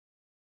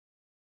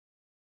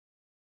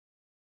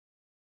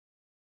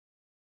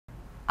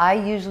I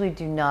usually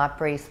do not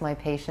brace my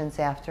patients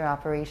after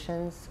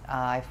operations.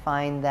 I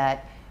find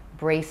that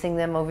bracing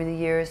them over the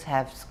years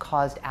has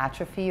caused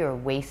atrophy or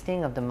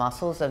wasting of the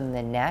muscles in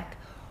the neck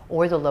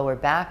or the lower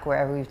back,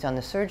 wherever we've done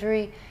the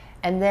surgery.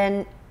 And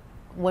then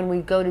when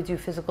we go to do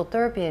physical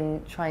therapy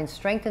and try and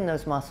strengthen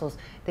those muscles,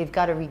 they've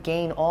got to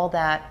regain all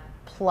that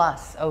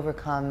plus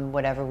overcome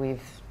whatever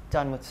we've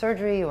done with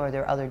surgery or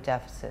their other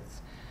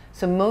deficits.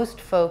 So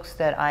most folks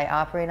that I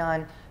operate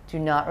on do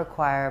not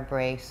require a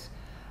brace.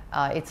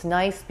 It's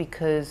nice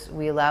because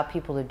we allow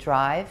people to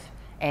drive,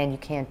 and you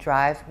can't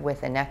drive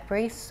with a neck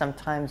brace.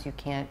 Sometimes you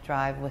can't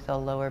drive with a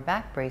lower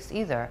back brace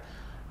either,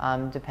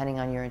 depending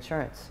on your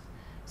insurance.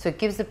 So it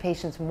gives the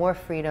patients more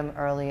freedom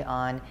early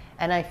on,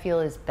 and I feel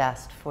is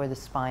best for the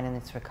spine and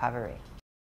its recovery.